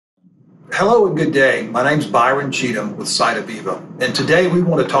Hello and good day. My name's Byron Cheatham with CytoViva, and today we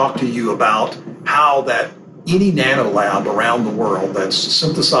want to talk to you about how that any nano lab around the world that's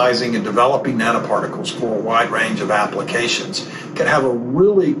synthesizing and developing nanoparticles for a wide range of applications can have a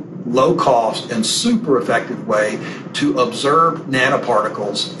really low cost and super effective way to observe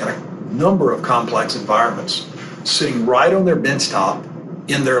nanoparticles in a number of complex environments, sitting right on their benchtop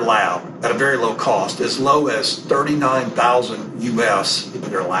in their lab at a very low cost, as low as $39,000 US in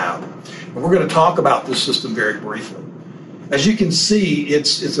their lab. And we're going to talk about this system very briefly. As you can see,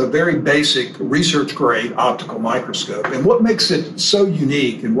 it's a very basic research-grade optical microscope. And what makes it so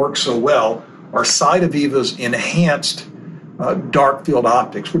unique and works so well are CytoViva's enhanced Darkfield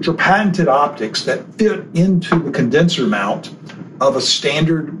optics, which are patented optics that fit into the condenser mount of a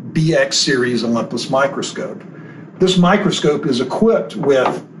standard BX series Olympus microscope. This microscope is equipped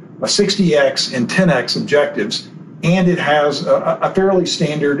with a 60x and 10x objectives, and it has a fairly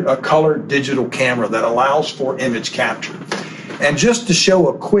standard color digital camera that allows for image capture. And just to show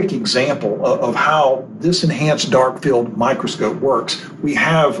a quick example of how this enhanced Darkfield microscope works, we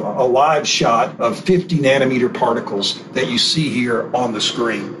have a live shot of 50 nanometer particles that you see here on the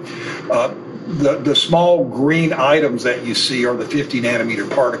screen. The small green items that you see are the 50 nanometer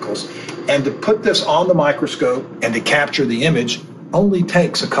particles. And to put this on the microscope and to capture the image only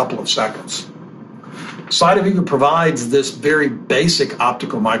takes a couple of seconds. CytoViva provides this very basic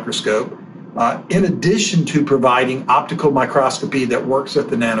optical microscope in addition to providing optical microscopy that works at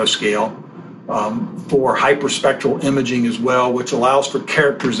the nanoscale for hyperspectral imaging as well, which allows for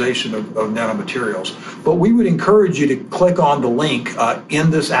characterization of nanomaterials. But we would encourage you to click on the link in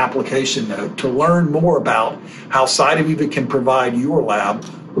this application note to learn more about how CytoViva can provide your lab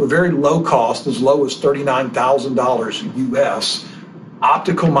with a very low cost, as low as $39,000 US,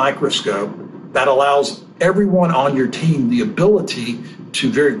 optical microscope that allows everyone on your team the ability to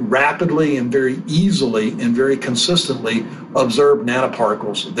very rapidly and very easily and very consistently observe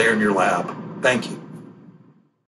nanoparticles there in your lab. Thank you.